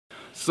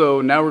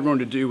So now we're going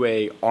to do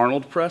a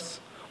Arnold press.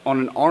 On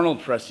an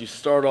Arnold press, you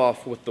start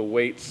off with the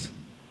weights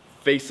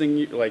facing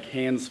you, like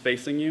hands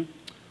facing you,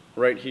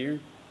 right here.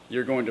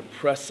 You're going to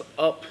press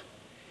up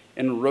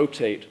and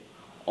rotate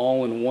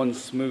all in one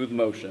smooth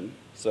motion.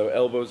 So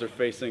elbows are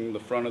facing the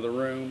front of the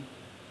room,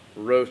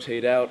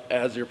 rotate out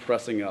as you're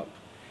pressing up.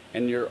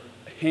 And your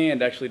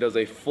hand actually does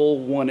a full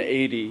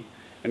 180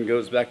 and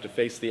goes back to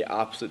face the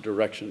opposite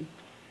direction.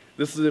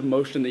 This is a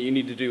motion that you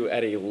need to do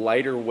at a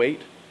lighter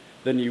weight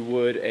than you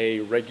would a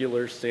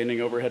regular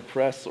standing overhead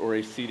press or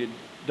a seated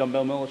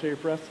dumbbell military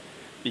press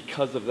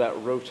because of that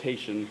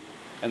rotation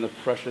and the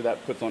pressure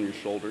that puts on your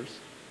shoulders.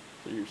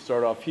 So you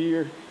start off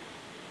here,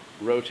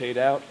 rotate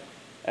out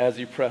as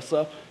you press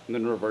up, and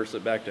then reverse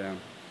it back down.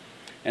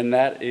 And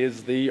that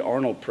is the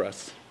Arnold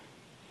press.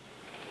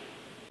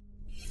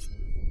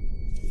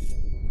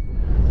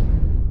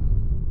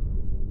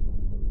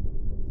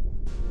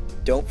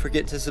 Don't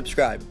forget to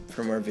subscribe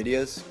for more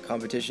videos,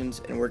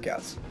 competitions, and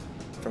workouts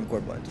from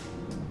Core Blend.